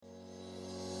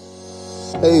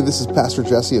Hey, this is Pastor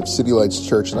Jesse of City Lights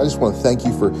Church, and I just want to thank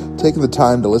you for taking the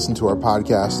time to listen to our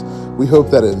podcast. We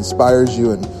hope that it inspires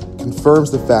you and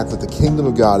confirms the fact that the kingdom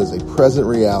of God is a present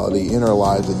reality in our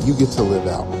lives that you get to live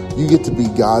out. You get to be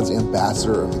God's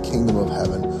ambassador of the kingdom of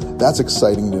heaven. That's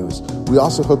exciting news. We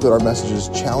also hope that our messages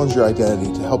challenge your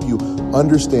identity to help you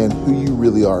understand who you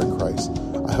really are in Christ.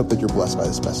 I hope that you're blessed by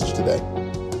this message today.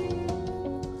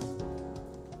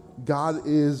 God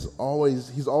is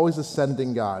he's always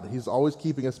ascending God. He's always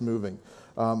keeping us moving.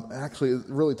 Actually, it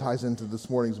really ties into this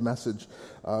morning's message.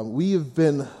 We have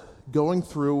been going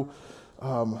through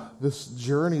this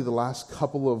journey the last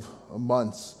couple of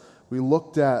months. We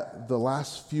looked at the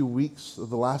last few weeks,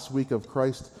 the last week of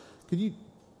Christ. Could you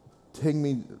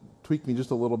tweak me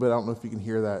just a little bit? I don't know if you can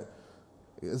hear that.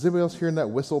 Is anybody else hearing that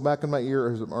whistle back in my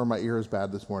ear, or my ear is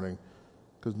bad this morning?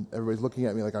 Because everybody's looking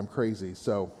at me like I'm crazy,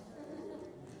 so...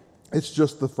 It's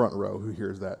just the front row who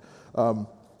hears that.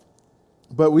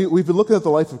 But we've been looking at the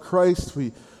life of Christ.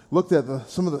 We looked at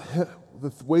some of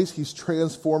the ways he's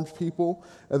transformed people.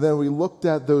 And then we looked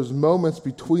at those moments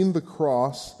between the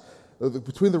cross,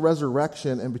 between the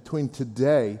resurrection, and between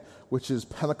today, which is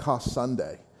Pentecost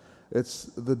Sunday. It's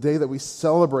the day that we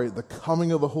celebrate the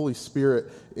coming of the Holy Spirit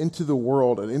into the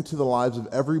world and into the lives of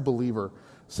every believer.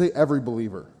 Say every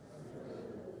believer.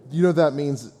 You know what that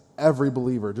means? Every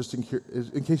believer. Just in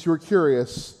case you were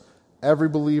curious, every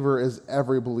believer is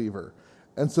every believer.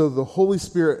 And so the Holy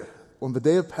Spirit, on the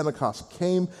day of Pentecost,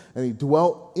 came and he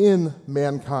dwelt in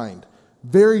mankind.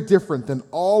 Very different than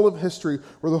all of history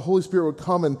where the Holy Spirit would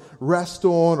come and rest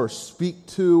on or speak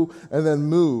to and then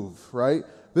move, right?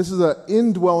 This is an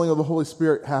indwelling of the Holy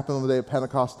Spirit happened on the day of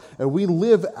Pentecost, and we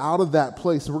live out of that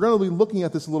place. And we're going to be looking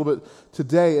at this a little bit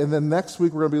today, and then next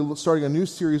week we're going to be starting a new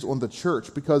series on the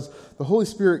church, because the Holy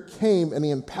Spirit came and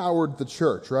he empowered the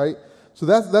church, right? So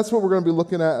that's what we're going to be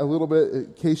looking at a little bit.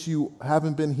 In case you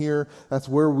haven't been here, that's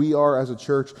where we are as a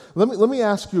church. Let me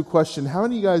ask you a question. How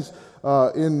many of you guys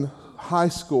in high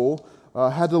school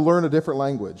had to learn a different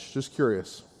language? Just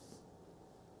curious.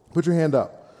 Put your hand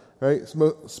up. Right,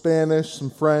 some Spanish,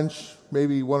 some French,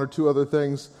 maybe one or two other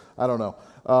things. I don't know.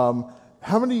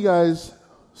 How many of you guys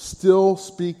still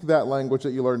speak that language that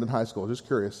you learned in high school? Just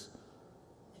curious.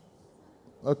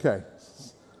 Okay.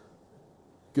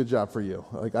 Good job for you.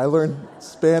 Like, I learned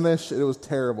Spanish, and it was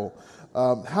terrible.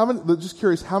 Just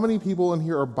curious, how many people in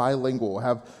here are bilingual,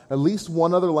 have at least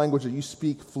one other language that you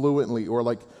speak fluently, or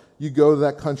like you go to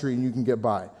that country and you can get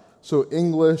by? So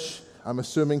English, I'm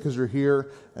assuming because you're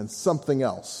here, and something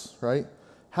else, right?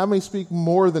 How many speak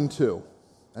more than two?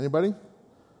 Anybody?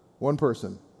 One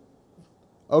person.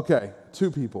 Okay, two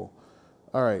people.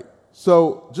 All right,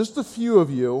 so just a few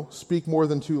of you speak more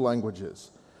than two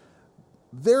languages.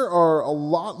 There are a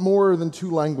lot more than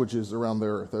two languages around the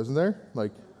earth, isn't there?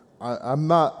 Like, I'm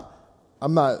not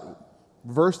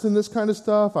versed in this kind of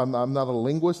stuff. I'm not a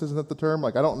linguist, isn't that the term?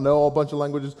 Like, I don't know a bunch of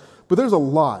languages, but there's a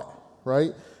lot,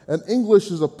 right? And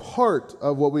English is a part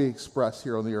of what we express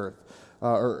here on the earth,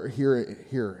 or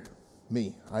here,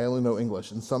 me. I only know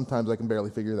English, and sometimes I can barely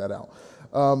figure that out.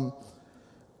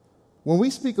 When we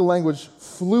speak a language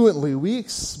fluently, we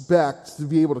expect to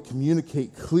be able to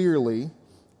communicate clearly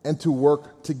and to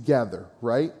work together,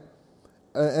 right?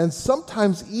 And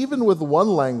sometimes, even with one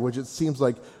language, it seems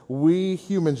like we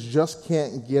humans just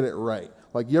can't get it right.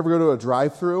 Like, you ever go to a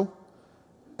drive-thru,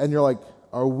 and you're like,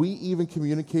 are we even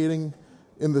communicating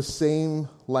in the same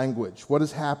language? What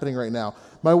is happening right now?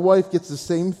 My wife gets the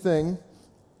same thing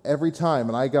every time,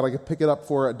 and I got to pick it up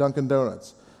for her at Dunkin'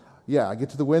 Donuts. Yeah, I get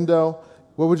to the window.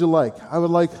 What would you like? I would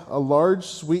like a large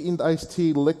sweetened iced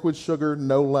tea, liquid sugar,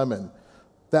 no lemon.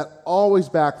 That always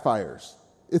backfires.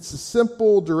 It's a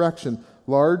simple direction.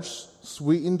 Large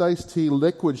sweetened iced tea,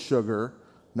 liquid sugar,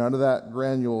 none of that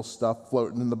granule stuff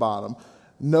floating in the bottom.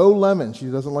 No lemon. She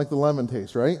doesn't like the lemon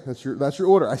taste, right? That's your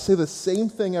order. I say the same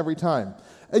thing every time.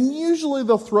 And usually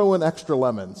they'll throw in extra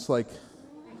lemons. And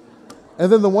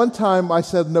then the one time I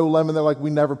said no lemon, they're like, we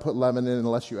never put lemon in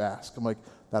unless you ask. I'm like,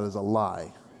 that is a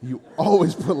lie. You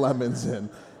always put lemons in.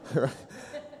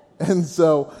 And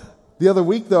so the other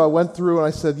week, though, I went through and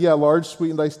I said, yeah, large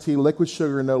sweetened iced tea, liquid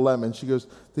sugar, no lemon. She goes,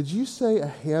 did you say a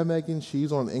ham, egg, and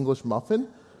cheese on an English muffin?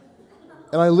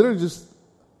 And I literally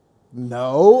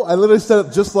no. I literally said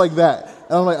it just like that.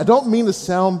 And I'm like, I don't mean to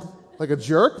sound like a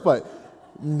jerk, but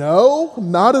no,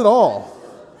 not at all.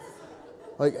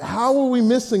 Like, how are we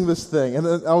missing this thing? And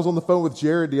then I was on the phone with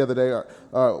Jared the other day,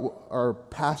 our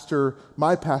pastor,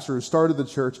 my pastor who started the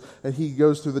church, and he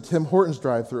goes through the Tim Hortons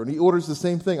drive-thru, and he orders the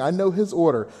same thing. I know his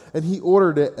order, and he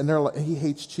ordered it, and they're like, he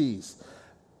hates cheese.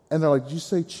 And they're like, did you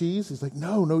say cheese? He's like,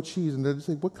 no cheese. And they're just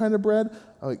like, what kind of bread?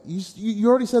 I'm like, you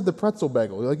already said the pretzel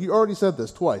bagel. Like, you already said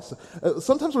this twice.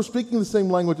 Sometimes we're speaking the same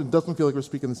language and it doesn't feel like we're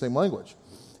speaking the same language.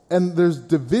 And there's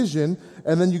division,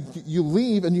 and then you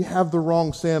leave and you have the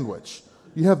wrong sandwich.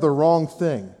 You have the wrong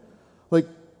thing. Like,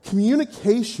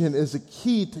 communication is a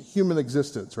key to human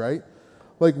existence, right?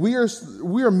 Like, we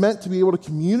are meant to be able to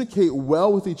communicate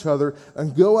well with each other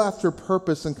and go after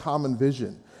purpose and common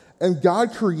vision. And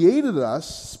God created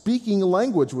us speaking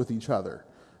language with each other,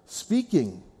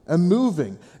 speaking and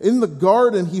moving. In the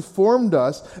garden, He formed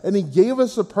us, and He gave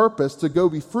us a purpose to go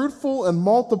be fruitful and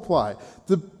multiply,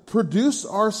 to produce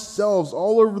ourselves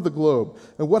all over the globe.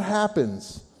 And what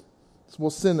happens? Well,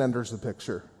 sin enters the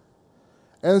picture.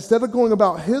 And instead of going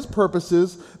about His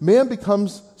purposes, man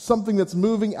becomes something that's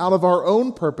moving out of our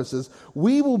own purposes.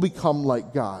 We will become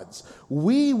like gods.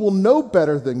 We will know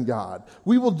better than God.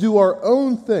 We will do our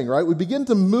own thing, right? We begin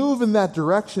to move in that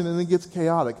direction, and it gets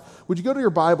chaotic. Would you go to your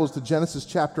Bibles to Genesis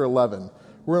chapter 11?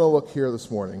 We're going to look here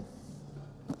this morning.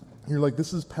 You're like,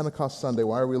 this is Pentecost Sunday.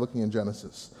 Why are we looking in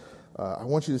Genesis? I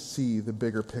want you to see the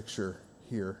bigger picture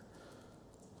here.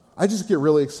 I just get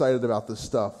really excited about this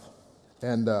stuff.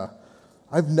 And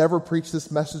I've never preached this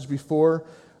message before.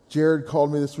 Jared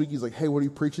called me this week. He's like, hey, what are you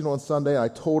preaching on Sunday? I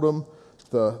told him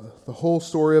the whole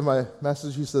story of my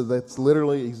message. He said, that's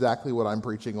literally exactly what I'm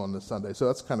preaching on this Sunday. So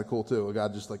that's kind of cool, too.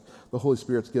 God just like, the Holy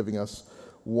Spirit's giving us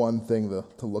one thing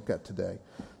to look at today.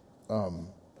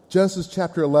 Genesis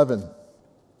chapter 11.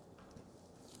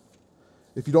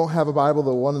 If you don't have a Bible,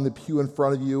 the one in the pew in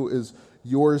front of you is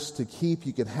yours to keep.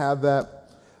 You can have that.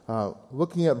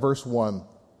 Looking at verse 1.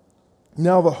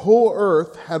 Now the whole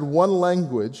earth had one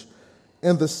language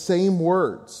and the same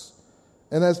words.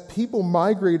 And as people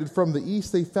migrated from the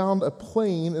east, they found a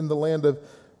plain in the land of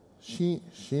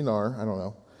Shinar,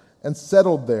 and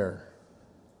settled there.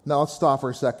 Now let's stop for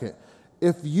a second.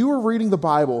 If you were reading the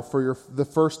Bible for the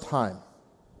first time,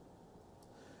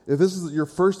 if this is your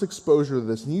first exposure to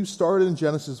this, and you started in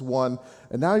Genesis 1,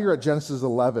 and now you're at Genesis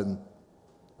 11,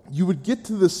 you would get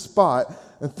to this spot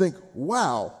and think,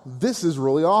 wow, this is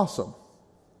really awesome.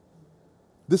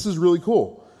 This is really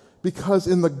cool. Because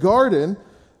in the garden,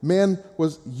 man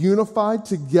was unified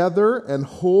together and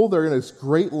whole. They're in this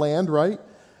great land, right?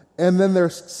 And then they're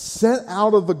sent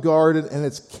out of the garden, and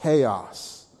it's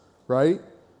chaos, right?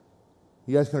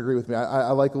 You guys can agree with me.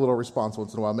 I like a little response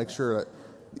once in a while. Make sure that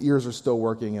ears are still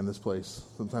working in this place.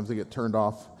 Sometimes they get turned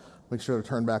off. Make sure they're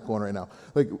turned back on right now.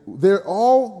 Like, they're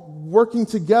all working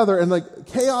together, and like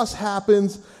chaos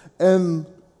happens, and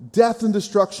death and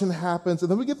destruction happens. And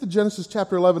then we get to Genesis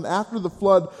chapter 11. After the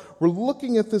flood, we're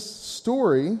looking at this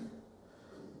story.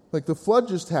 Like, the flood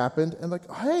just happened, and like,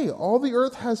 hey, all the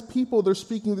earth has people. They're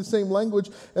speaking the same language,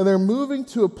 and they're moving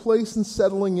to a place and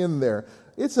settling in there.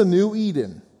 It's a new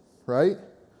Eden, right?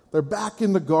 They're back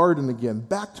in the garden again,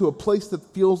 back to a place that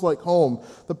feels like home.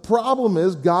 The problem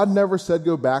is God never said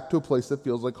go back to a place that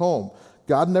feels like home.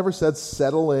 God never said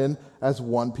settle in as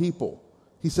one people.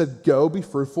 He said go, be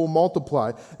fruitful,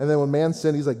 multiply. And then when man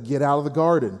sinned, He's like, get out of the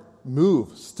garden,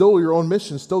 move. Still your own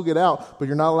mission, still get out, but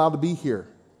you're not allowed to be here.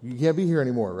 You can't be here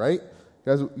anymore, right?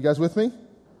 You guys with me?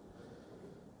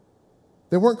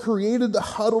 They weren't created to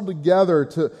huddle together,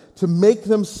 to make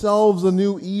themselves a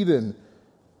new Eden.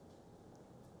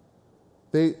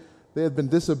 They had been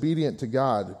disobedient to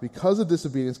God. Because of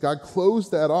disobedience, God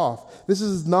closed that off. This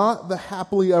is not the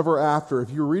happily ever after.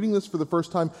 If you're reading this for the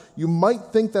first time, you might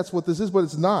think that's what this is, but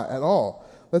it's not at all.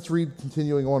 Let's read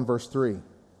continuing on verse 3.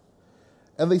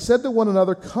 And they said to one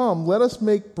another, come, let us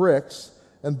make bricks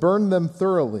and burn them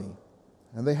thoroughly.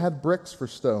 And they had bricks for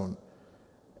stone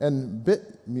and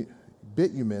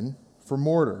bitumen for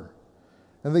mortar.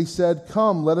 And they said,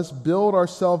 come, let us build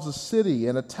ourselves a city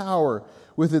and a tower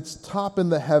with its top in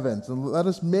the heavens, and let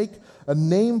us make a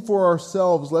name for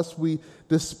ourselves, lest we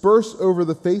disperse over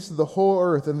the face of the whole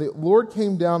earth. And the Lord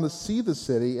came down to see the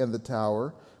city and the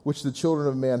tower, which the children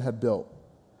of man had built.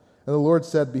 And the Lord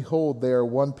said, behold, they are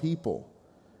one people,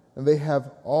 and they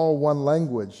have all one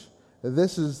language. And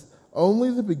this is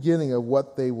only the beginning of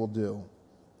what they will do,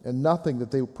 and nothing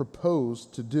that they propose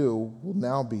to do will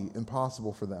now be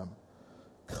impossible for them.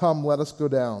 Come, let us go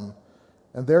down,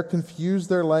 and there confuse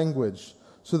their language,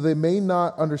 so they may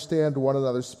not understand one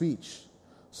another's speech.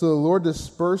 So the Lord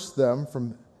dispersed them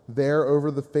from there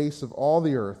over the face of all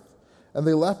the earth, and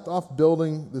they left off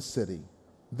building the city.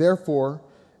 Therefore,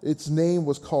 its name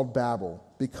was called Babel,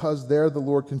 because there the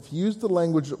Lord confused the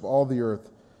language of all the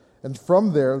earth, and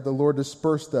from there the Lord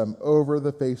dispersed them over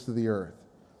the face of the earth.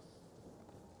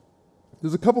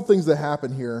 There's a couple things that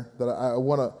happen here that I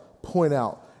want to point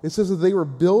out. It says that they were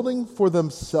building for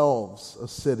themselves a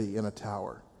city and a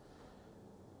tower.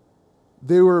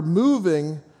 They were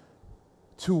moving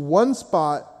to one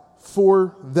spot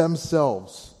for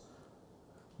themselves.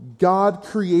 God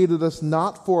created us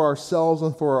not for ourselves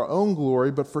and for our own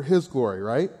glory, but for His glory,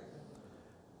 right?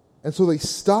 And so they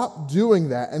stop doing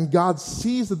that, and God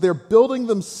sees that they're building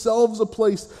themselves a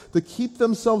place to keep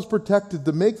themselves protected,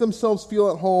 to make themselves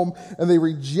feel at home, and they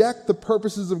reject the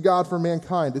purposes of God for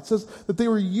mankind. It says that they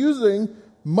were using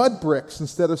mud bricks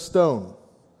instead of stone.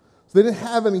 So they didn't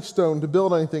have any stone to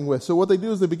build anything with. So what they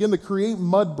do is they begin to create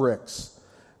mud bricks.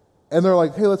 And they're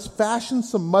like, hey, let's fashion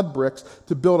some mud bricks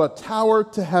to build a tower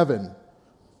to heaven.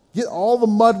 Get all the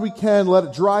mud we can, let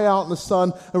it dry out in the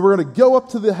sun, and we're going to go up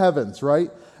to the heavens, right?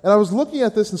 And I was looking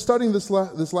at this and studying this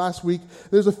last week.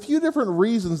 There's a few different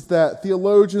reasons that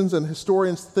theologians and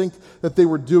historians think that they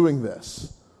were doing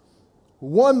this.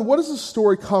 One, what does the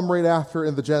story come right after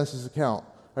in the Genesis account?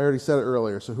 I already said it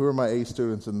earlier, so who are my A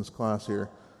students in this class here?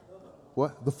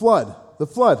 What? The flood. The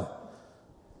flood.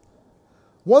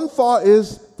 One thought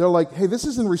is, they're like, hey, this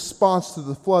is in response to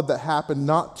the flood that happened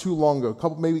not too long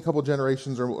ago, maybe a couple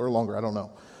generations or longer, I don't know.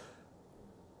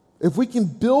 If we can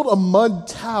build a mud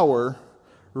tower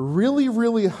really,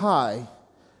 really high,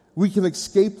 we can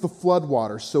escape the flood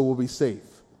water, so we'll be safe.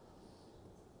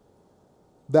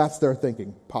 That's their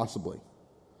thinking, possibly.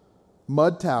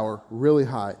 Mud tower, really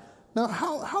high. Now,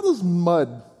 how does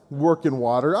mud work in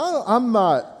water? I'm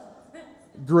not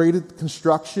great at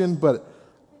construction, but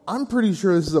I'm pretty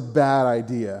sure this is a bad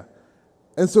idea.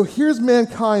 And so here's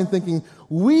mankind thinking,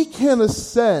 we can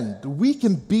ascend. We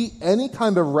can beat any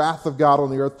kind of wrath of God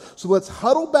on the earth. So let's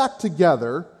huddle back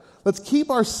together. Let's keep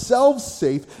ourselves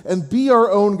safe and be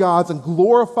our own gods and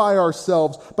glorify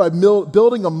ourselves by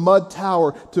building a mud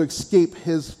tower to escape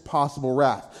His possible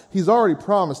wrath. He's already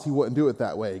promised He wouldn't do it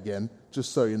that way again,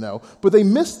 just so you know. But they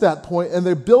missed that point, and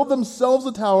they build themselves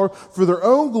a tower for their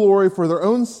own glory, for their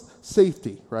own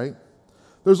safety, right?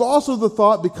 There's also the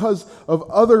thought, because of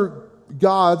other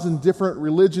gods and different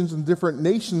religions and different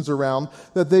nations around,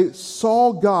 that they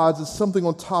saw gods as something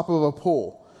on top of a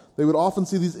pole. They would often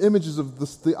see these images of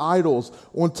the idols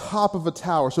on top of a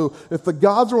tower. So if the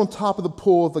gods are on top of the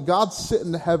pole, if the gods sit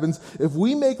in the heavens, if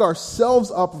we make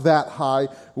ourselves up that high,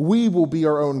 we will be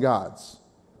our own gods.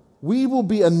 We will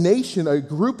be a nation, a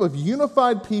group of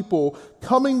unified people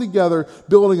coming together,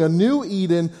 building a new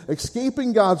Eden,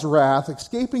 escaping God's wrath,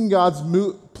 escaping God's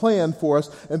plan for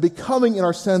us, and becoming, in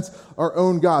our sense, our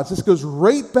own gods. This goes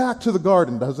right back to the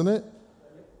garden, doesn't it?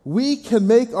 We can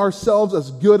make ourselves as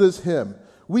good as Him.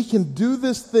 We can do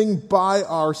this thing by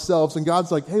ourselves. And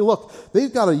God's like, hey, look,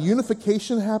 they've got a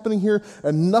unification happening here,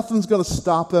 and nothing's going to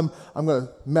stop them. I'm going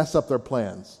to mess up their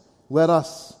plans. Let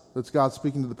us, that's God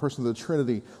speaking to the person of the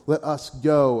Trinity, let us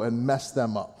go and mess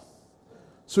them up.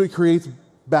 So He creates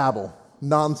Babel,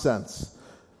 nonsense.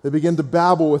 They begin to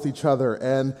babble with each other,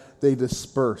 and they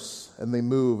disperse, and they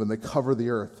move, and they cover the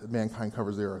earth. Mankind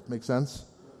covers the earth. Make sense?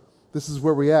 This is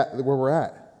where we're at.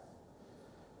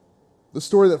 The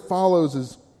story that follows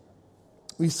is,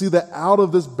 we see that out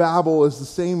of this Babel is the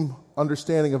same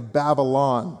understanding of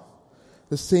Babylon.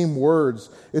 The same words.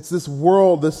 It's this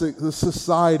world, this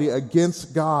society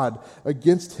against God,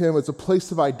 against Him. It's a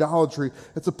place of idolatry.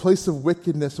 It's a place of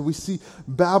wickedness. And we see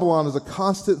Babylon as a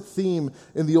constant theme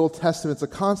in the Old Testament. It's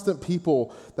a constant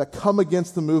people that come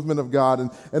against the movement of God.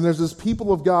 And there's this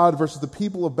people of God versus the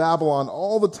people of Babylon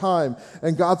all the time.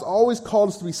 And God's always called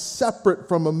us to be separate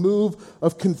from a move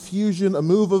of confusion, a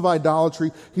move of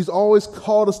idolatry. He's always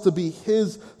called us to be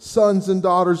His sons and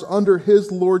daughters under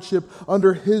His lordship,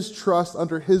 under His trust,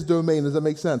 under His domain. Does that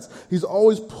make sense? He's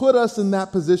always put us in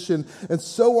that position, and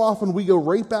so often we go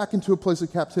right back into a place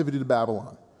of captivity to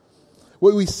Babylon.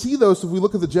 What we see, though, so if we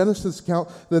look at the Genesis account,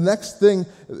 the next thing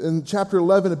in chapter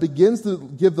 11, it begins to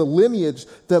give the lineage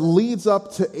that leads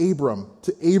up to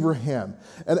Abraham.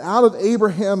 And out of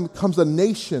Abraham comes a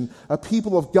nation, a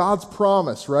people of God's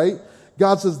promise, right?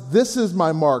 God says, this is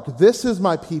my mark. This is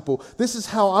my people. This is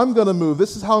how I'm going to move.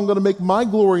 This is how I'm going to make my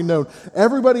glory known.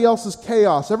 Everybody else is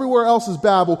chaos. Everywhere else is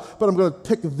Babel. But I'm going to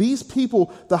pick these people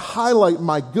to highlight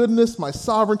my goodness, my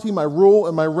sovereignty, my rule,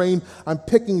 and my reign. I'm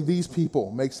picking these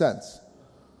people. Makes sense?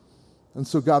 And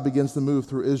so God begins to move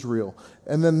through Israel.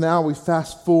 And then now we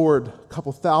fast forward a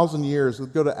couple thousand years.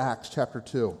 Let's go to Acts chapter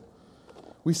 2.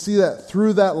 We see that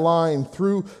through that line,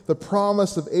 through the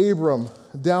promise of Abram,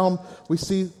 down we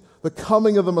see the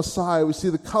coming of the Messiah. We see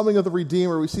the coming of the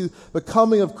Redeemer. We see the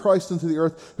coming of Christ into the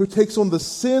earth, who takes on the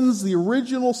sins, the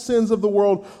original sins of the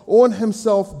world, on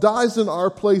himself, dies in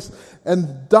our place,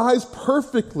 and dies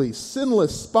perfectly,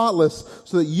 sinless, spotless,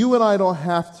 so that you and I don't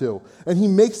have to. And he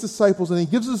makes disciples, and he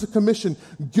gives us a commission.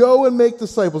 Go and make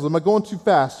disciples. Am I going too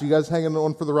fast? You guys hanging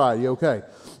on for the ride? You okay?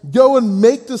 Go and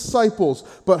make disciples,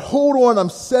 but hold on, I'm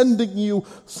sending you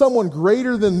someone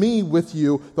greater than me with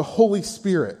you, the Holy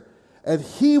Spirit. And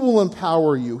he will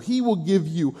empower you. He will give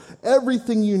you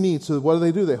everything you need. So what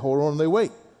do? They hold on and they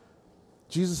wait.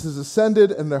 Jesus has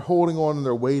ascended and they're holding on and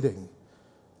they're waiting.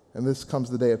 And this comes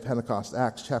the day of Pentecost,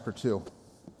 Acts chapter 2.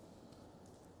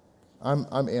 I'm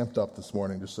amped up this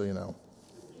morning, just so you know.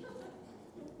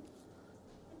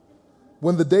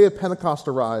 When the day of Pentecost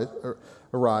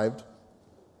arrived,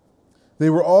 they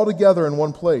were all together in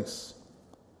one place.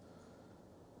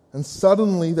 And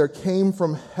suddenly there came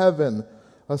from heaven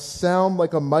a sound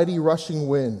like a mighty rushing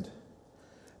wind,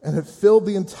 and it filled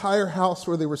the entire house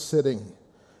where they were sitting.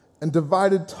 And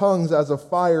divided tongues as a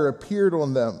fire appeared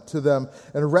to them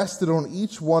and rested on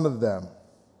each one of them.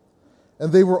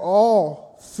 And they were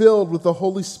all filled with the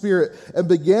Holy Spirit and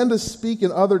began to speak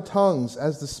in other tongues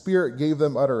as the Spirit gave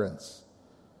them utterance.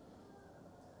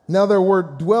 Now there were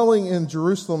dwelling in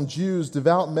Jerusalem Jews,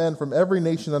 devout men from every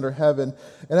nation under heaven.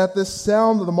 And at this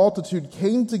sound the multitude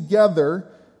came together.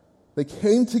 They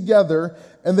came together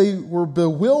and they were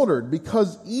bewildered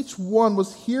because each one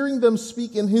was hearing them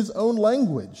speak in his own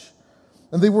language.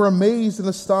 And they were amazed and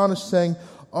astonished, saying,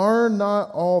 "Are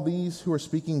not all these who are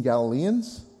speaking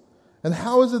Galileans? And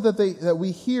how is it that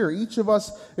we hear, each of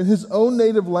us in his own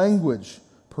native language,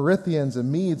 Parthians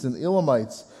and Medes and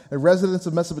Elamites, and residents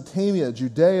of Mesopotamia,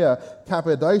 Judea,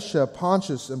 Cappadocia,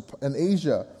 Pontus and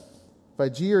Asia,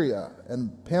 Phrygia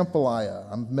and Pamphylia,"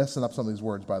 I'm messing up some of these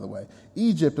words, by the way,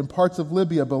 "Egypt and parts of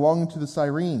Libya belonging to the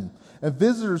Cyrene, and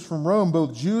visitors from Rome,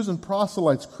 both Jews and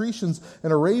proselytes, Cretians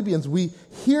and Arabians, we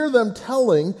hear them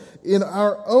telling in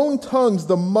our own tongues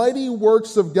the mighty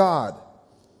works of God."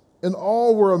 And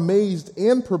all were amazed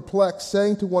and perplexed,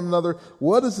 saying to one another,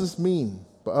 "What does this mean?"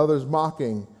 But others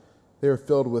mocking, they were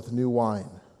filled with new wine.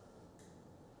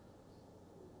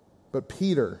 But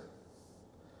Peter,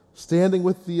 standing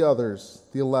with the others,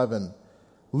 the 11,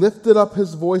 lifted up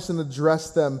his voice and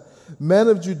addressed them, "Men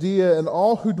of Judea and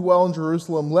all who dwell in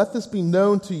Jerusalem, let this be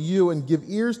known to you and give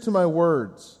ears to my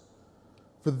words.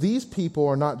 For these people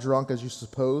are not drunk as you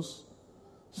suppose,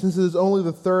 since it is only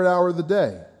the third hour of the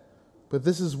day. But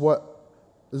this is what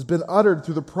has been uttered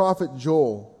through the prophet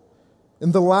Joel.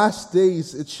 In the last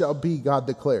days it shall be, God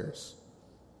declares,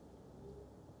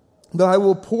 that I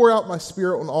will pour out my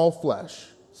Spirit on all flesh."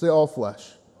 Say all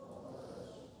flesh.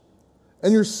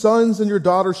 "And your sons and your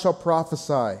daughters shall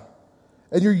prophesy.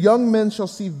 And your young men shall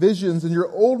see visions, and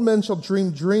your old men shall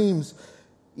dream dreams.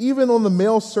 Even on the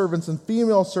male servants and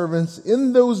female servants,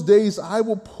 in those days I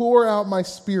will pour out my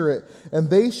Spirit, and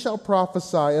they shall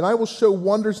prophesy. And I will show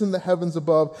wonders in the heavens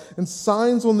above, and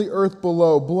signs on the earth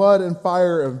below, blood and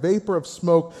fire and vapor of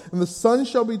smoke. And the sun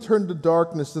shall be turned to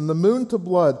darkness, and the moon to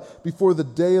blood, before the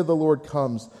day of the Lord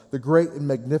comes, the great and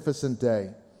magnificent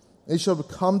day. It shall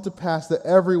come to pass that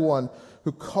everyone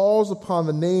who calls upon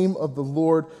the name of the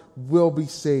Lord will be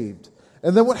saved."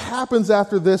 And then what happens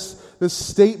after this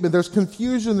statement? There's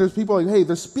confusion. There's people like, hey,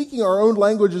 they're speaking our own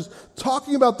languages,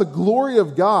 talking about the glory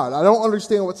of God. I don't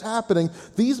understand what's happening.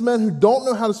 These men who don't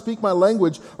know how to speak my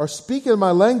language are speaking my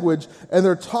language, and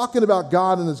they're talking about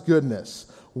God and his goodness.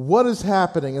 What is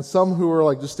happening? And some who are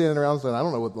like just standing around saying, "I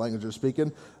don't know what language they're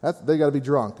speaking." They got to be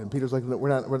drunk. And Peter's like, "No,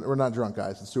 we're not drunk,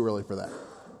 guys. It's too early for that.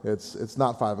 It's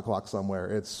not 5 o'clock somewhere.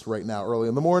 It's right now, early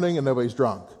in the morning, and nobody's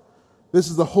drunk. This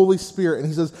is the Holy Spirit." And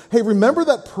he says, hey, remember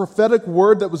that prophetic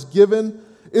word that was given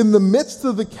in the midst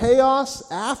of the chaos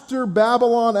after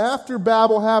Babylon, after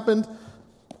Babel happened?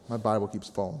 My Bible keeps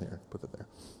falling here. Put it there.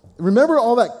 Remember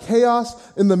all that chaos?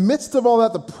 In the midst of all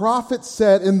that, the prophet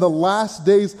said in the last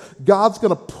days, God's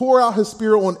going to pour out his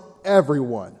Spirit on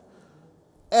everyone.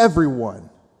 Everyone.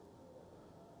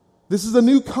 This is a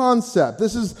new concept.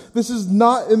 This is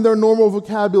not in their normal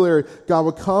vocabulary. God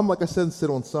would come, like I said, and sit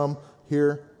on some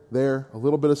here, there, a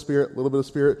little bit of Spirit,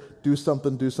 do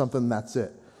something, and that's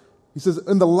it. He says,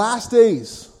 in the last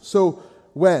days. So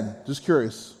when? Just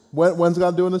curious. When's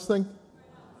God doing this thing?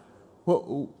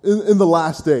 Well, in the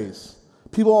last days.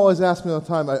 People always ask me all the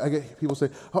time. I get people say,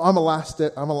 "Oh, I'm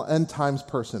an end times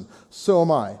person." So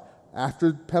am I.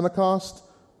 After Pentecost,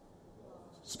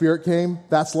 Spirit came.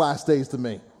 That's last days to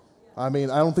me. I mean,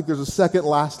 I don't think there's a second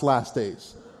last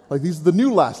days. Like these are the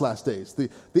new last days, the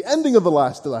ending of the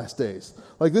last days.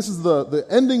 Like this is the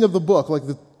ending of the book, like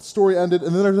the story ended,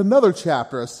 and then there's another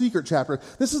chapter, a secret chapter.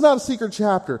 This is not a secret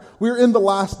chapter. We're in the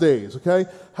last days, okay?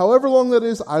 However long that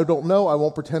is, I don't know. I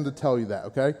won't pretend to tell you that,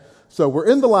 okay? So we're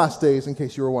in the last days, in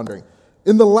case you were wondering.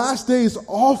 In the last days,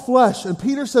 all flesh. And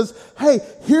Peter says, hey,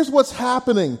 here's what's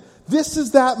happening. This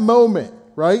is that moment,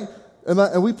 right?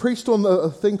 And we preached on a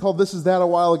thing called This Is That a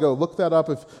while ago. Look that up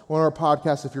on our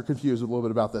podcast if you're confused a little bit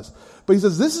about this. But he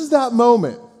says, this is that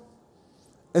moment.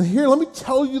 And here, let me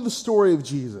tell you the story of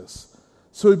Jesus.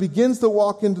 So he begins to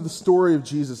walk into the story of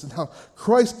Jesus and how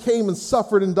Christ came and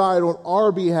suffered and died on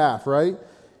our behalf, right?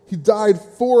 He died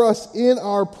for us in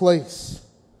our place.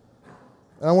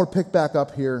 And I want to pick back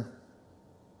up here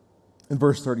in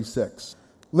verse 36.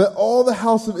 Let all the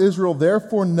house of Israel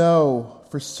therefore know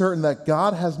for certain that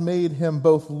God has made him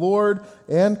both Lord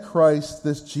and Christ,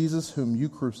 this Jesus whom you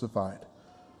crucified.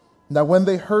 Now when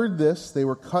they heard this, they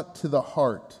were cut to the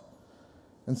heart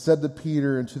and said to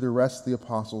Peter and to the rest of the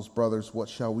apostles, brothers, what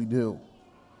shall we do?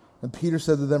 And Peter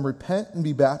said to them, repent and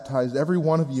be baptized, every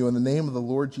one of you, in the name of the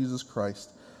Lord Jesus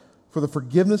Christ, for the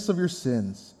forgiveness of your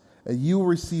sins, and you will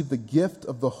receive the gift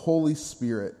of the Holy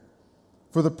Spirit.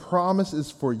 For the promise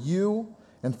is for you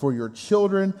and for your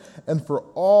children and for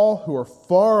all who are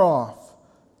far off,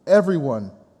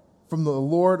 everyone from the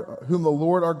Lord, whom the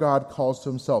Lord our God calls to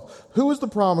himself. Who is the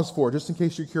promise for, just in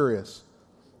case you're curious?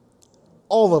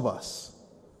 All of us.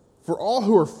 For all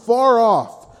who are far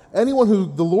off, anyone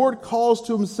who the Lord calls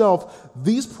to himself,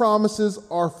 these promises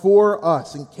are for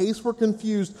us. In case we're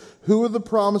confused, who are the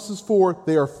promises for?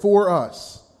 They are for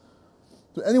us.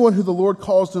 So anyone who the Lord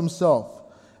calls to himself.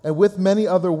 And with many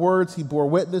other words he bore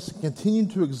witness and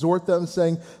continued to exhort them,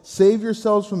 saying, save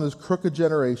yourselves from this crooked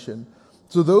generation.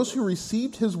 So those who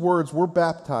received his words were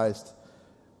baptized,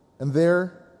 and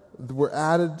there were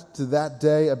added to that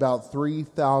day about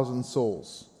 3,000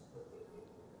 souls.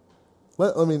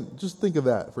 Just think of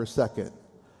that for a second.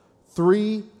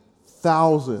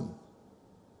 3,000.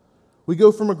 We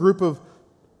go from a group of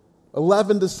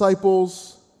 11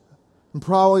 disciples, and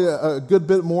probably a good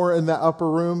bit more in that upper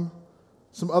room,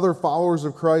 some other followers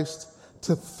of Christ,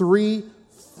 to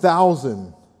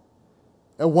 3,000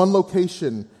 at one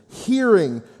location,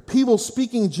 hearing people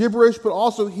speaking gibberish, but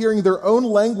also hearing their own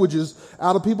languages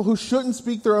out of people who shouldn't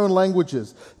speak their own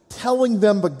languages, telling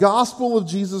them the gospel of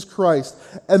Jesus Christ,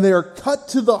 and they are cut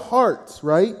to the heart,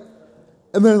 right?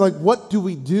 And they're like, what do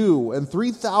we do? And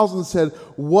 3,000 said,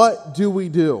 what do we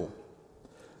do?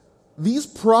 These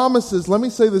promises, let me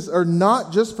say this, are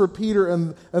not just for Peter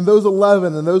and those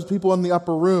 11 and those people in the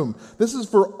upper room. This is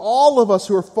for all of us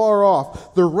who are far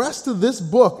off. The rest of this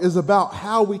book is about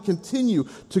how we continue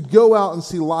to go out and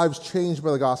see lives changed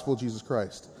by the gospel of Jesus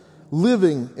Christ,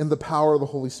 living in the power of the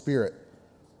Holy Spirit.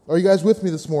 Are you guys with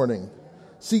me this morning?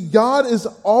 See, God has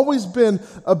always been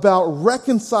about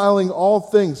reconciling all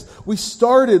things. We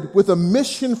started with a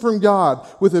mission from God,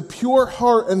 with a pure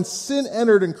heart, and sin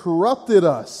entered and corrupted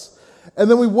us. And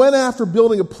then we went after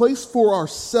building a place for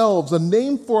ourselves, a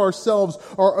name for ourselves,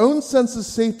 our own sense of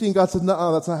safety, and God said,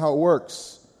 no, that's not how it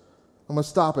works. I'm going to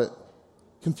stop it,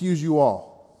 confuse you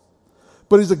all.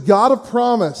 But he's a God of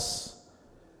promise.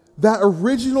 That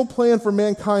original plan for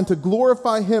mankind to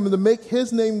glorify him and to make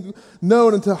his name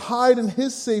known and to hide in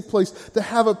his safe place, to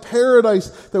have a paradise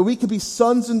that we could be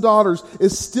sons and daughters,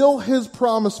 is still his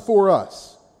promise for us.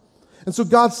 And so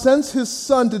God sends his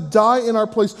son to die in our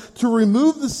place, to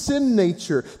remove the sin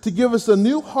nature, to give us a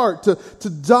new heart, to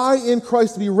die in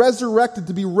Christ, to be resurrected,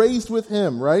 to be raised with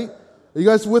him, right? Are you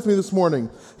guys with me this morning?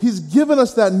 He's given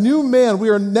us that new man. We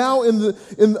are now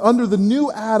under the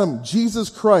new Adam,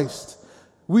 Jesus Christ.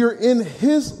 We are in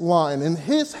his line, in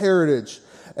his heritage.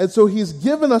 And so he's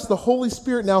given us the Holy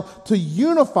Spirit now to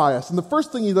unify us. And the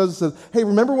first thing he does is says, hey,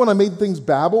 remember when I made things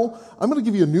Babel? I'm going to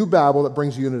give you a new Babel that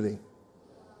brings unity.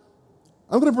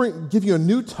 I'm going to give you a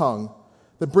new tongue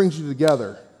that brings you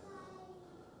together.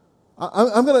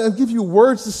 I'm going to give you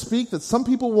words to speak that some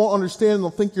people won't understand and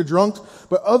they'll think you're drunk,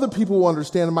 but other people will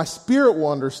understand and my spirit will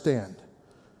understand.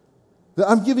 That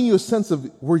I'm giving you a sense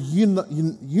of we're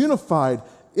unified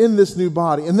in this new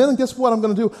body. And then guess what I'm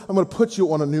going to do? I'm going to put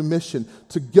you on a new mission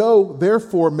to go,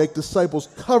 therefore, make disciples,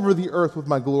 cover the earth with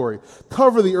my glory,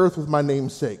 cover the earth with my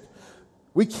name's sake.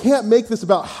 We can't make this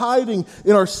about hiding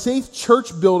in our safe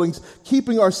church buildings,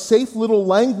 keeping our safe little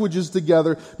languages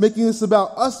together, making this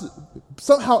about us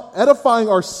somehow edifying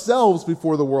ourselves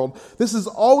before the world. This has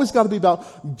always got to be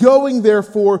about going,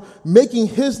 therefore, making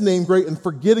his name great and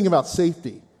forgetting about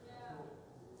safety.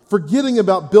 forgetting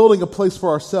about building a place for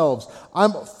ourselves.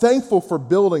 I'm thankful for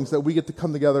buildings that we get to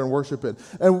come together and worship in.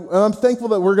 And I'm thankful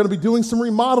that we're going to be doing some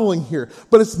remodeling here.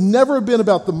 But it's never been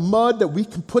about the mud that we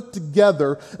can put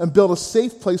together and build a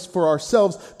safe place for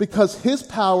ourselves, because His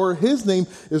power, His name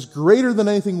is greater than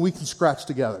anything we can scratch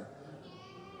together.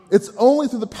 It's only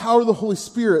through the power of the Holy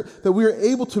Spirit that we are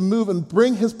able to move and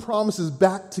bring His promises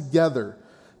back together,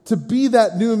 to be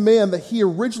that new man that He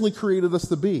originally created us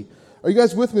to be. Are you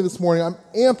guys with me this morning? I'm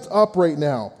amped up right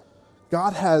now.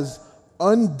 God has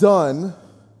undone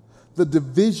the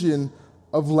division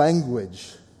of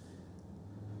language.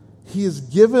 He has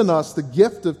given us the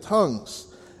gift of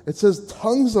tongues. It says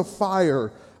tongues of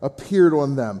fire appeared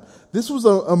on them. This was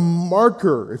a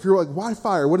marker. If you're like, why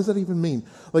fire? What does that even mean?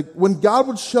 Like, when God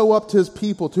would show up to His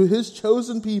people, to His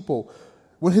chosen people,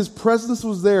 when His presence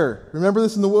was there, remember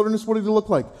this in the wilderness, what did it look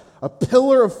like? A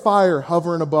pillar of fire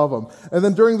hovering above them. And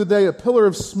then during the day, a pillar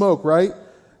of smoke, right?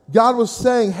 God was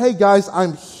saying, hey guys,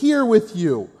 I'm here with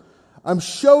you. I'm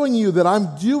showing you that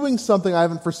I'm doing something. I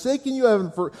haven't forsaken you. I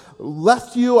haven't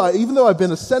left you. Even though I've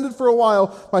been ascended for a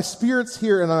while, my Spirit's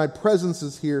here and my presence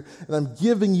is here. And I'm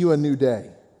giving you a new day.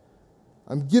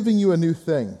 I'm giving you a new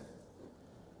thing.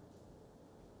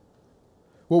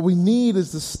 What we need is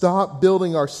to stop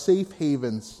building our safe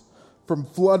havens from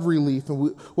flood relief.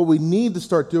 And what we need to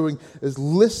start doing is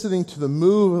listening to the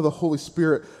move of the Holy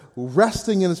Spirit,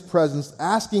 resting in His presence,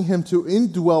 asking Him to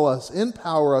indwell us,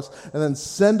 empower us, and then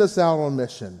send us out on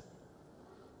mission.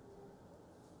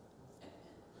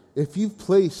 If you've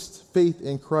placed faith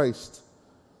in Christ,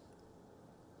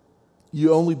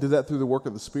 you only did that through the work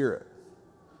of the Spirit.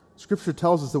 Scripture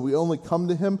tells us that we only come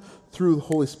to Him through the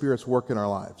Holy Spirit's work in our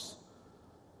lives.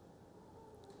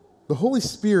 The Holy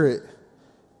Spirit,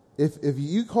 if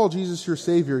you call Jesus your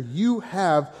Savior, you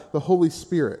have the Holy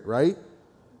Spirit, right?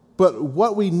 But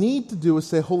what we need to do is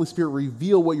say, Holy Spirit,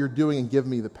 reveal what you're doing and give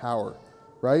me the power,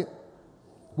 right?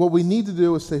 What we need to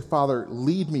do is say, Father,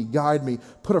 lead me, guide me,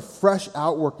 put a fresh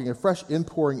outworking, a fresh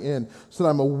inpouring in, so that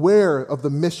I'm aware of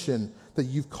the mission that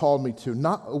you've called me to,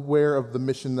 not aware of the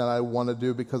mission that I want to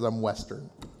do because I'm Western.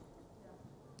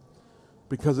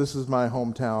 Because this is my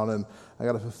hometown and I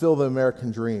got to fulfill the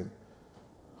American dream.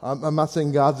 I'm not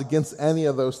saying God's against any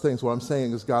of those things. What I'm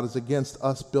saying is God is against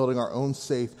us building our own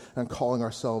safe and calling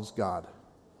ourselves God.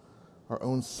 Our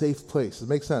own safe place. Does it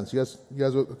make sense? You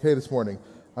guys okay this morning?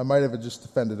 I might have just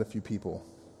offended a few people.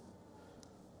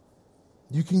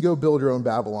 You can go build your own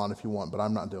Babylon if you want, but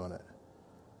I'm not doing it.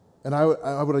 And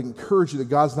I would encourage you that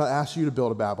God's not asked you to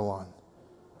build a Babylon.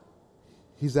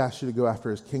 He's asked you to go after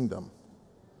His kingdom.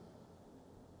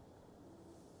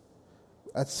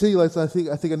 At City Lights, I think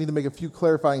I need to make a few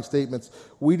clarifying statements.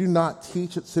 We do not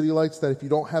teach at City Lights that if you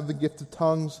don't have the gift of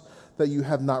tongues, that you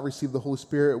have not received the Holy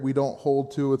Spirit. We don't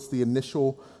hold to it's the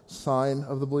initial sign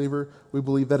of the believer. We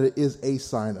believe that it is a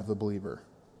sign of the believer.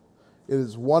 It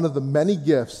is one of the many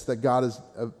gifts that God has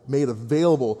made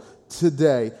available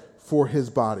today for His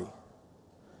body.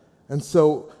 And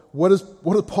so, what does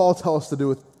Paul tell us to do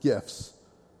with gifts?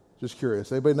 Just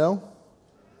curious. Anybody know?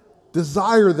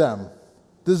 Desire them.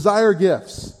 Desire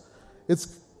gifts.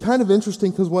 It's kind of interesting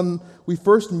because when we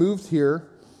first moved here,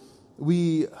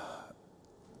 we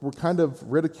were kind of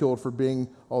ridiculed for being,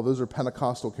 oh, those are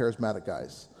Pentecostal charismatic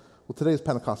guys. Well, today is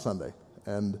Pentecost Sunday,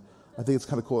 and I think it's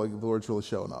kind of cool, like the Lord's really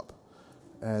showing up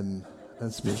and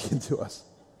speaking to us.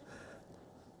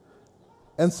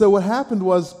 And so what happened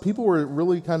was people were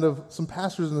really some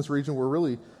pastors in this region were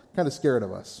really kind of scared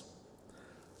of us.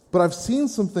 But I've seen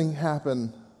some things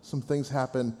happen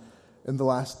in the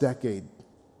last decade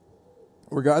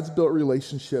where God's built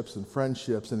relationships and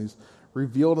friendships, and He's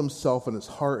revealed Himself and His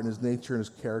heart and His nature and His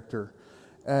character.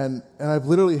 And I've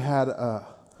literally had a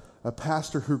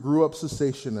pastor who grew up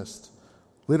cessationist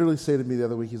literally say to me the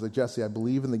other week, he's like, Jesse, I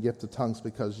believe in the gift of tongues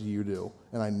because you do,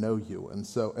 and I know you.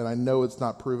 And I know it's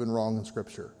not proven wrong in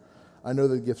Scripture. I know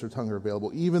that gifts of tongue are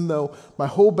available. Even though my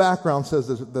whole background says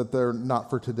that they're not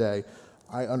for today,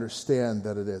 I understand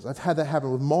that it is. I've had that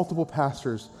happen with multiple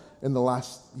pastors in the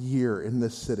last year in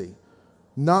this city.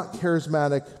 Not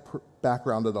charismatic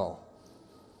background at all.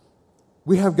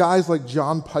 We have guys like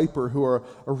John Piper who are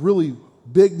a really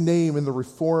big name in the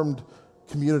Reformed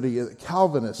community, the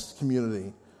Calvinist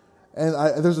community. And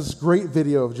there's this great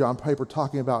video of John Piper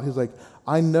talking about, he's like,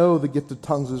 I know the gift of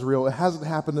tongues is real. It hasn't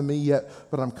happened to me yet,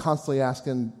 but I'm constantly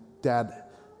asking Dad,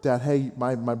 hey,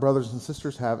 my brothers and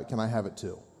sisters have it. Can I have it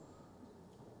too?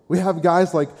 We have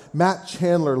guys like Matt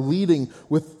Chandler leading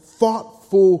with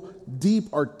thoughtful,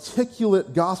 deep,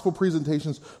 articulate gospel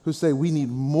presentations who say we need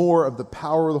more of the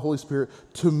power of the Holy Spirit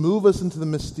to move us into the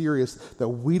mysterious that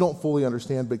we don't fully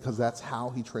understand because that's how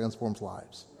He transforms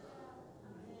lives.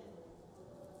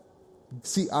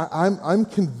 See, I'm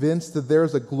convinced that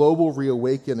there's a global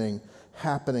reawakening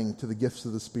happening to the gifts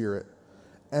of the Spirit.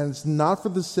 And it's not for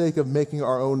the sake of making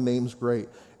our own names great.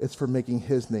 It's for making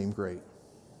His name great.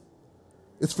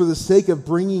 It's for the sake of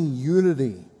bringing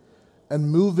unity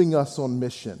and moving us on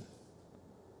mission.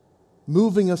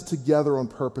 Moving us together on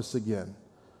purpose again.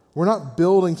 We're not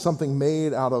building something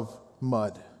made out of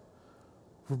mud.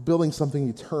 We're building something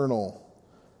eternal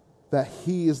that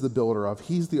He is the builder of.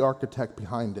 He's the architect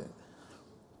behind it.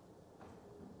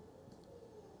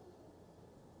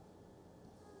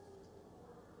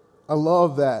 I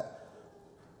love that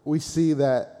we see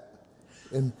that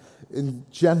in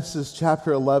Genesis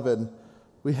chapter 11,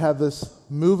 we have this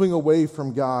moving away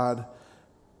from God,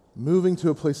 moving to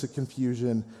a place of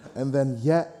confusion, and then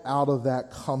yet out of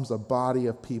that comes a body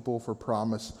of people for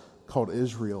promise called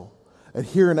Israel. And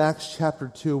here in Acts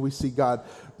chapter 2, we see God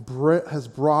has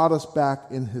brought us back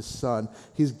in His Son.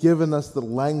 He's given us the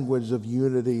language of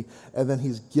unity, and then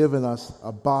He's given us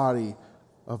a body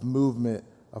of movement,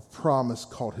 of promise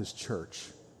called His church.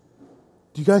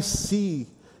 Do you guys see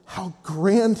how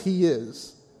grand He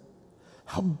is?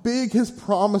 How big His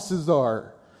promises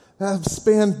are that have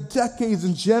spanned decades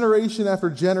and generation after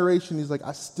generation. He's like,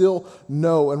 I still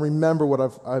know and remember what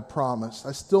I've promised.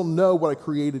 I still know what I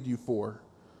created you for.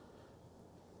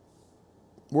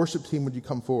 Worship team, would you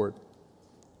come forward?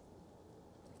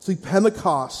 See,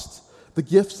 Pentecost, the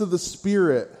gifts of the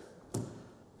Spirit,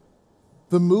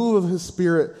 the move of His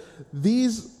Spirit,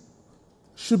 these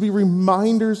should be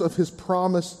reminders of His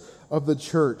promise of the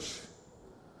church.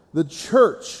 The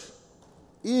church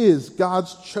is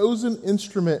God's chosen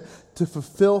instrument to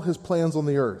fulfill His plans on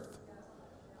the earth.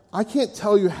 I can't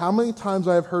tell you how many times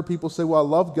I have heard people say, well, I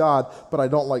love God, but I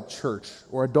don't like church,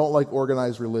 or I don't like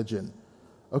organized religion.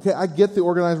 Okay, I get the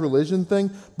organized religion thing,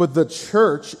 but the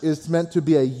church is meant to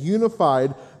be a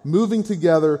unified, moving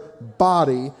together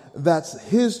body that's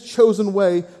His chosen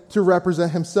way to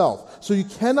represent Himself. So you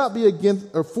cannot be against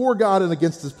or for God and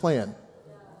against His plan.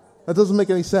 That doesn't make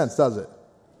any sense, does it?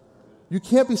 You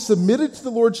can't be submitted to the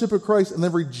lordship of Christ and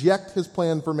then reject His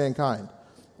plan for mankind,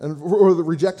 or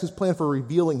reject His plan for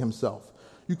revealing Himself.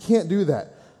 You can't do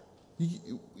that.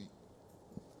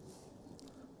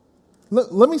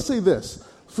 Let me say this.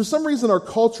 For some reason, our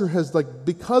culture has,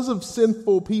 because of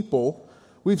sinful people,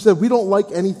 we've said we don't like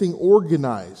anything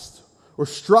organized or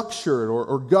structured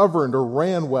or governed or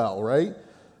ran well, right?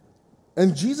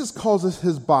 And Jesus calls us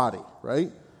His body,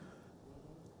 right?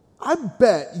 I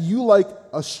bet you like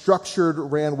a structured,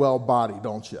 ran well body,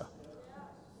 don't you?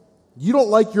 You don't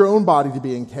like your own body to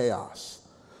be in chaos.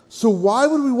 So why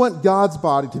would we want God's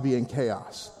body to be in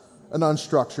chaos and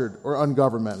unstructured or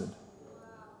ungovernmented?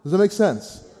 Does that make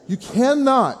sense? You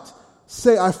cannot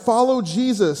say, I follow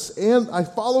Jesus and I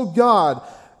follow God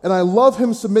and I love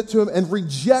Him, submit to Him, and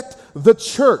reject the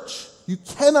church. You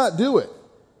cannot do it.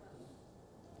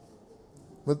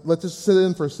 Let's just sit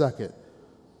in for a second.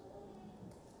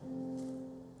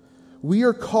 We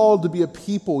are called to be a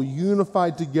people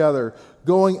unified together,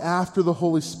 going after the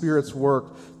Holy Spirit's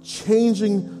work,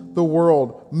 changing the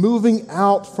world, moving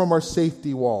out from our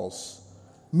safety walls.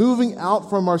 Moving out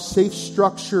from our safe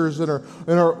structures and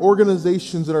our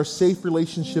organizations and our safe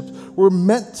relationships. We're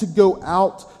meant to go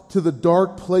out to the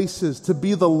dark places, to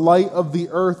be the light of the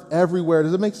earth everywhere.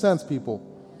 Does it make sense, people?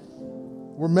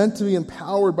 We're meant to be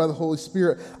empowered by the Holy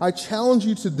Spirit. I challenge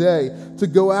you today to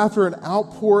go after an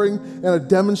outpouring and a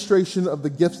demonstration of the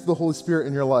gifts of the Holy Spirit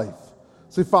in your life.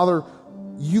 Say, Father,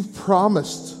 You've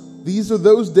promised. These are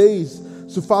those days.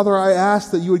 So, Father, I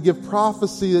ask that You would give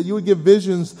prophecy, that You would give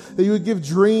visions, that You would give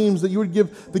dreams, that You would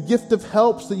give the gift of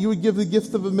helps, that You would give the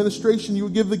gift of administration, You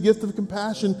would give the gift of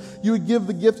compassion, You would give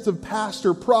the gifts of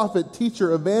pastor, prophet,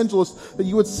 teacher, evangelist, that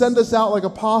You would send us out like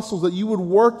apostles, that You would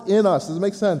work in us. Does it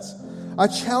make sense? I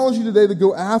challenge you today to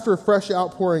go after a fresh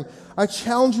outpouring. I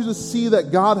challenge you to see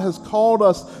that God has called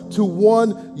us to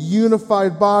one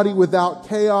unified body without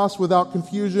chaos, without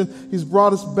confusion. He's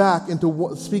brought us back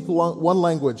into speak one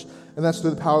language, and that's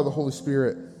through the power of the Holy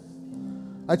Spirit.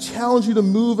 I challenge you to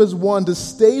move as one, to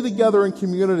stay together in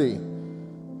community.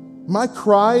 My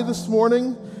cry this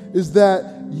morning is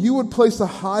that you would place a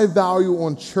high value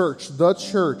on church, the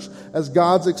church, as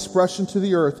God's expression to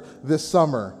the earth this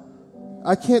summer.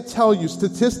 I can't tell you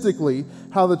statistically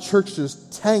how the church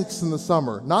just tanks in the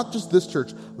summer. Not just this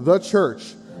church, the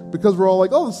church. Because we're all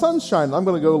like, oh, the sun's shining. I'm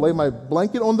going to go lay my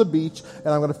blanket on the beach, and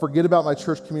I'm going to forget about my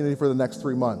church community for the next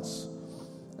 3 months.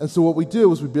 And so what we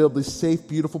do is we build these safe,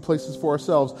 beautiful places for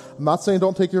ourselves. I'm not saying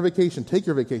don't take your vacation. Take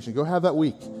your vacation. Go have that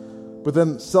week. But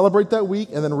then celebrate that week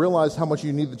and then realize how much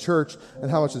you need the church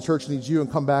and how much the church needs you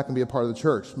and come back and be a part of the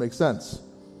church. Makes sense?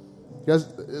 You guys,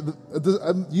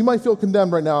 you might feel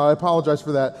condemned right now. I apologize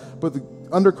for that. But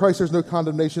under Christ, there's no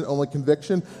condemnation, only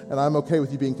conviction, and I'm okay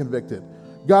with you being convicted.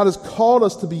 God has called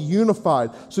us to be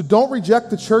unified. So don't reject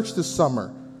the church this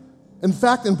summer. In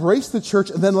fact, embrace the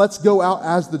church, and then let's go out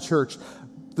as the church.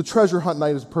 The treasure hunt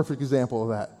night is a perfect example of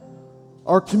that.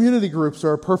 Our community groups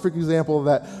are a perfect example of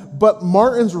that. But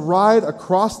Martin's ride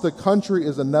across the country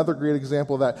is another great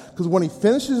example of that. Because when he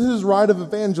finishes his ride of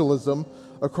evangelism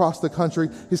across the country,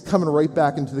 he's coming right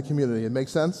back into the community. It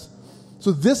makes sense?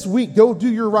 So this week, go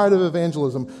do your ride of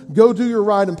evangelism. Go do your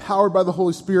ride empowered by the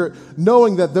Holy Spirit,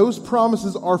 knowing that those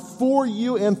promises are for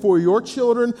you and for your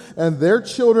children and their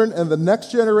children and the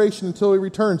next generation until he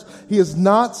returns. He has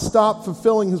not stopped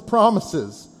fulfilling his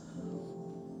promises.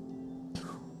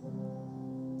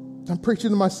 I'm preaching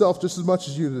to myself just as much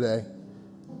as you today.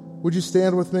 Would you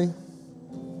stand with me?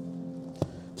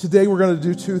 Today we're going to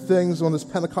do two things on this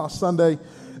Pentecost Sunday,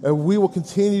 and we will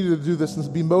continue to do this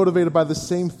and be motivated by the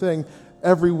same thing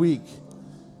every week.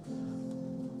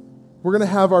 We're going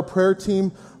to have our prayer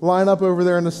team line up over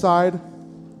there on the side.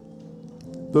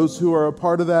 Those who are a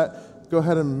part of that, go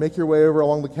ahead and make your way over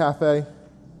along the cafe.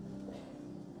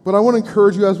 But I want to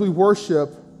encourage you as we worship,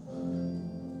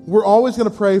 we're always going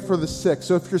to pray for the sick.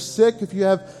 So if you're sick, if you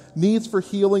have needs for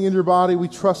healing in your body, we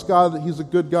trust God that he's a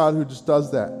good God who just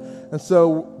does that. And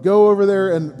so go over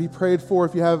there and be prayed for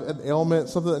if you have an ailment,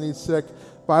 something that needs sick.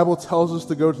 The Bible tells us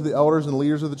to go to the elders and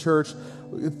leaders of the church.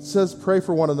 It says pray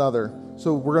for one another.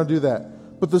 So we're going to do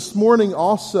that. But this morning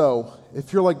also,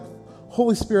 if you're like,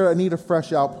 Holy Spirit, I need a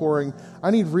fresh outpouring.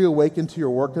 I need reawakened to your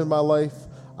work in my life.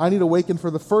 I need awakened for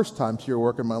the first time to your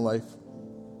work in my life.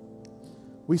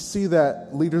 We see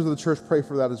that leaders of the church pray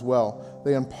for that as well.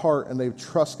 They impart and they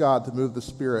trust God to move the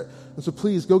Spirit. And so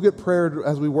please go get prayer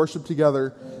as we worship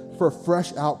together for a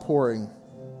fresh outpouring.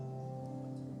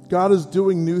 God is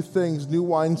doing new things, new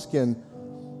wineskin.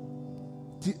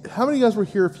 How many of you guys were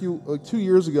here 2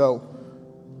 years ago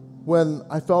when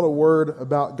I felt a word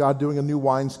about God doing a new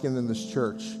wineskin in this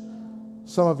church?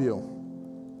 Some of you.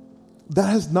 That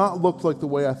has not looked like the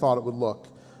way I thought it would look.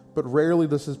 But rarely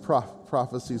does his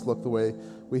prophecies look the way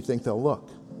we think they'll look.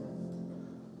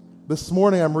 This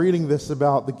morning I'm reading this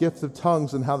about the gift of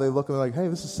tongues and how they look, and they're like, hey,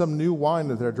 this is some new wine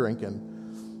that they're drinking.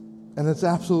 And it's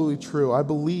absolutely true. I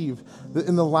believe that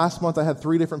in the last month I had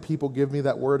 3 different people give me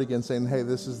that word again, saying, hey,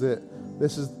 this is it.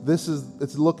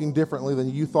 It's looking differently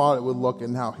than you thought it would look,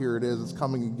 and now here it is. It's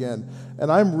coming again. And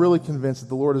I'm really convinced that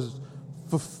the Lord is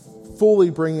fully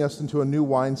bringing us into a new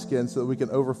wineskin so that we can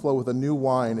overflow with a new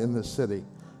wine in this city.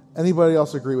 Anybody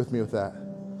else agree with me with that?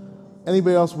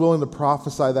 Anybody else willing to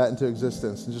prophesy that into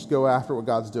existence and just go after what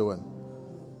God's doing?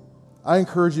 I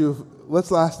encourage you,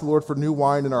 let's ask the Lord for new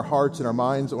wine in our hearts, in our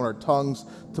minds, on our tongues,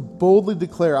 to boldly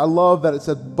declare. I love that it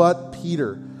said, but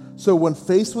Peter. So when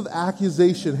faced with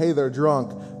accusation, hey, they're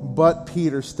drunk, but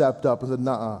Peter stepped up and said,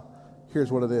 nuh-uh,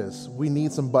 here's what it is. We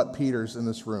need some but Peters in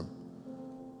this room.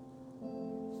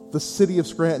 The city of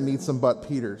Scranton needs some but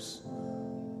Peters.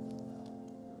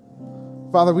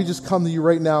 Father, we just come to you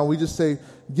right now. We just say,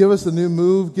 give us a new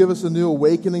move. Give us a new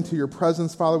awakening to your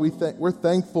presence. Father, we're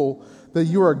thankful that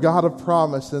you are a God of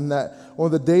promise and that on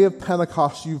the day of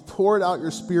Pentecost, you've poured out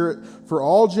your Spirit for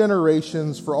all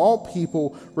generations, for all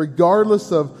people,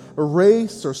 regardless of a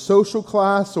race or social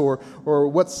class or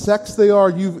what sex they are.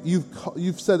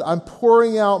 You've said, I'm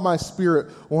pouring out my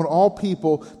Spirit on all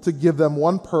people to give them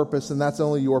one purpose, and that's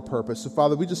only your purpose. So,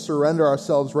 Father, we just surrender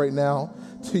ourselves right now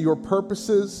to your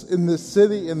purposes in this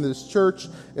city, in this church,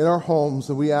 in our homes,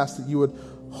 and we ask that you would,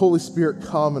 Holy Spirit,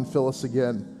 come and fill us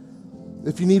again.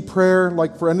 If you need prayer,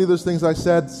 like for any of those things I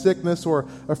said, sickness or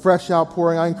a fresh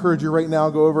outpouring, I encourage you right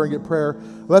now, go over and get prayer.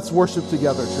 Let's worship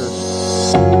together,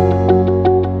 church.